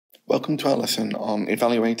Welcome to our lesson on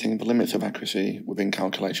evaluating the limits of accuracy within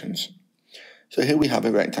calculations. So here we have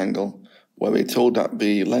a rectangle where we're told that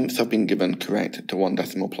the lengths have been given correct to one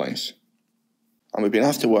decimal place. And we've been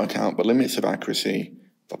asked to work out the limits of accuracy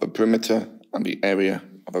for the perimeter and the area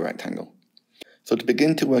of a rectangle. So to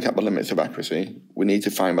begin to work out the limits of accuracy, we need to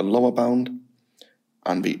find the lower bound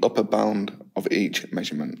and the upper bound of each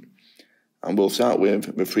measurement. And we'll start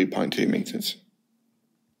with the 3.2 meters.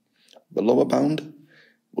 The lower bound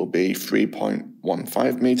will be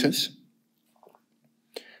 3.15 meters,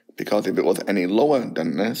 because if it was any lower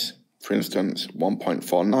than this, for instance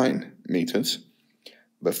 1.49 meters,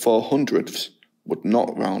 the 400ths would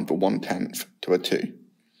not round the 1/10 to a 2.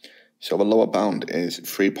 So the lower bound is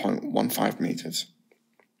 3.15 meters.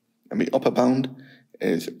 And the upper bound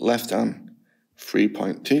is less than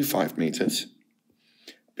 3.25 meters,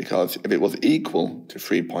 because if it was equal to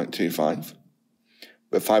 3.25,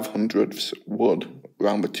 the 500ths would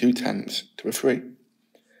round the 2/10 to a 3.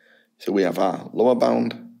 So we have our lower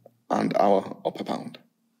bound and our upper bound.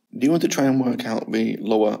 Do you want to try and work out the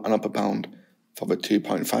lower and upper bound for the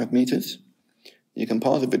 2.5 meters? You can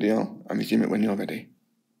pause the video and resume it when you're ready.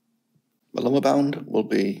 The lower bound will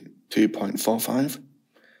be 2.45.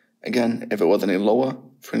 Again, if it was any lower,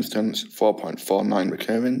 for instance 4.49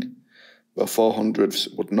 recurring, the 400ths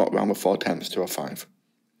would not round the 4/10 to a 5.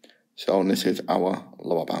 So this is our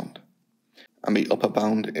lower bound. And the upper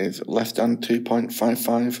bound is less than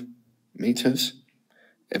 2.55 meters.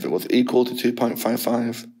 If it was equal to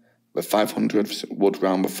 2.55, the 500ths would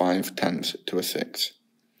round the 5/10 to a 6.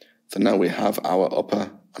 So now we have our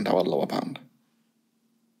upper and our lower bound.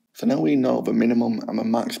 So now we know the minimum and the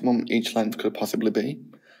maximum each length could possibly be.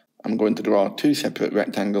 I'm going to draw two separate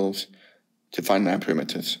rectangles to find their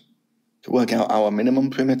perimeters. To work out our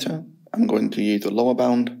minimum perimeter, I'm going to use the lower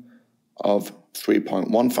bound of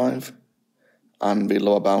 3.15 and the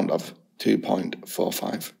lower bound of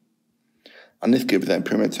 2.45. And this gives a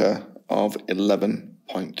perimeter of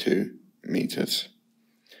 11.2 meters.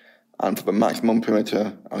 And for the maximum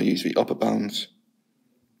perimeter, I'll use the upper bounds,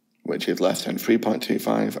 which is less than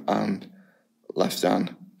 3.25 and less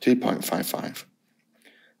than 2.55.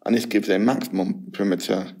 And this gives a maximum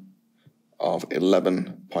perimeter of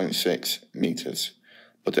 11.6 meters,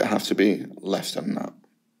 but it has to be less than that.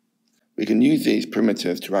 We can use these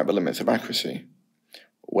perimeters to write the limits of accuracy,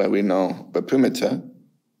 where we know the perimeter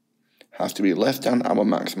has to be less than our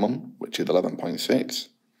maximum, which is 11.6,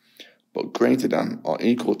 but greater than or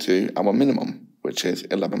equal to our minimum, which is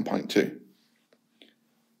 11.2.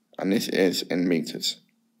 And this is in meters.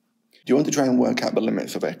 Do you want to try and work out the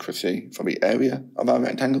limits of accuracy for the area of our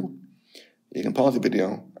rectangle? You can pause the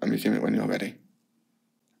video and resume it when you're ready.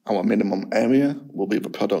 Our minimum area will be the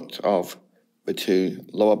product of the two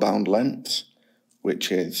lower bound lengths,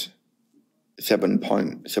 which is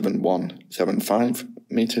 7.7175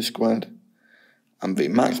 meters squared, and the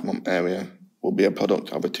maximum area will be a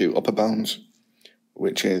product of the two upper bounds,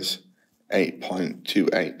 which is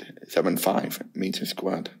 8.2875 meters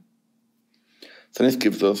squared. So this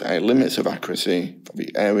gives us a limits of accuracy for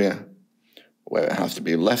the area where it has to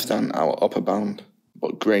be less than our upper bound,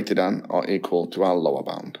 but greater than or equal to our lower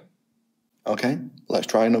bound. Okay, let's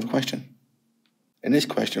try another question. In this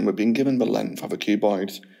question, we've been given the length of a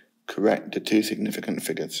cuboid correct to two significant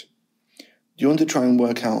figures. Do you want to try and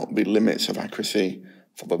work out the limits of accuracy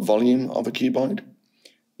for the volume of a cuboid?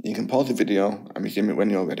 You can pause the video and resume it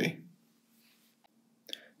when you're ready.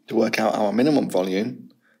 To work out our minimum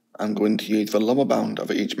volume, I'm going to use the lower bound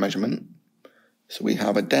of each measurement. So we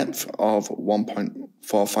have a depth of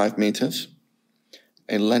 1.45 meters,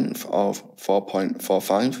 a length of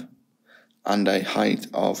 4.45, and a height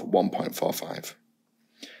of 1.45.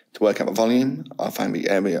 To work out the volume, I'll find the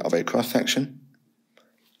area of a cross-section,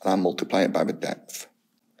 and I'll multiply it by the depth.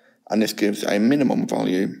 And this gives a minimum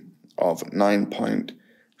volume of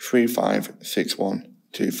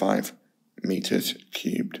 9.356125 meters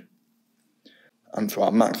cubed. And for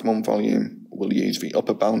our maximum volume, we'll use the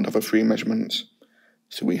upper bound of the three measurements.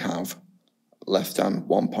 So we have less than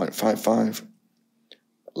 1.55,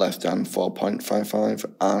 less than 4.55,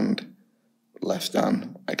 and less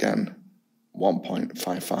than, again,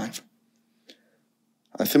 1.55.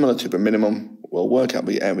 And similar to the minimum, we'll work out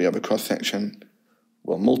the area of a cross-section,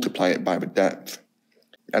 we'll multiply it by the depth,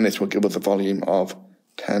 and this will give us a volume of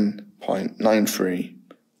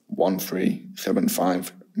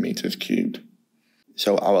 10.931375 meters cubed.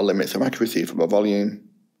 So our limits of accuracy for the volume,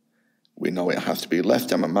 we know it has to be less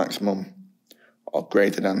than the maximum, or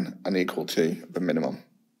greater than and equal to the minimum.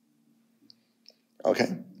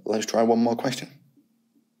 Okay, let's try one more question.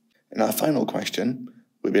 In our final question,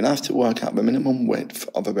 we've been asked to work out the minimum width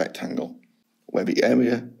of a rectangle, where the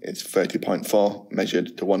area is 30.4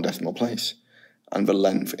 measured to 1 decimal place, and the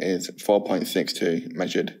length is 4.62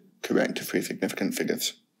 measured correct to 3 significant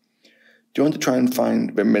figures. Do you want to try and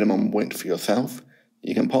find the minimum width for yourself?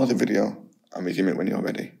 You can pause the video and resume it when you're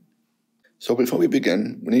ready. So before we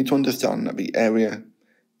begin, we need to understand that the area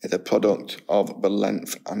is a product of the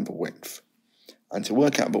length and the width. And to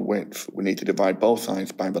work out the width, we need to divide both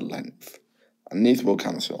sides by the length, and these will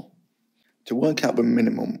cancel. To work out the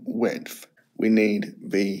minimum width, we need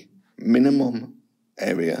the minimum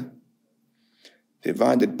area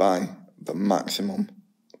divided by the maximum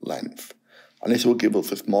length, and this will give us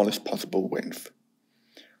the smallest possible width.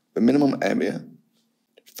 The minimum area,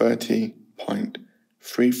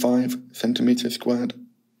 30.35 centimeters squared,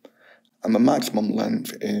 and the maximum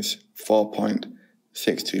length is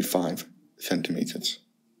 4.625 centimeters.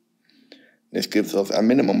 This gives us a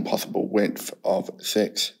minimum possible width of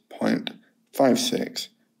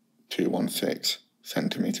 6.56216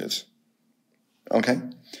 centimeters. Okay,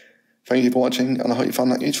 thank you for watching, and I hope you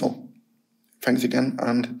found that useful. Thanks again,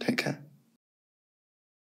 and take care.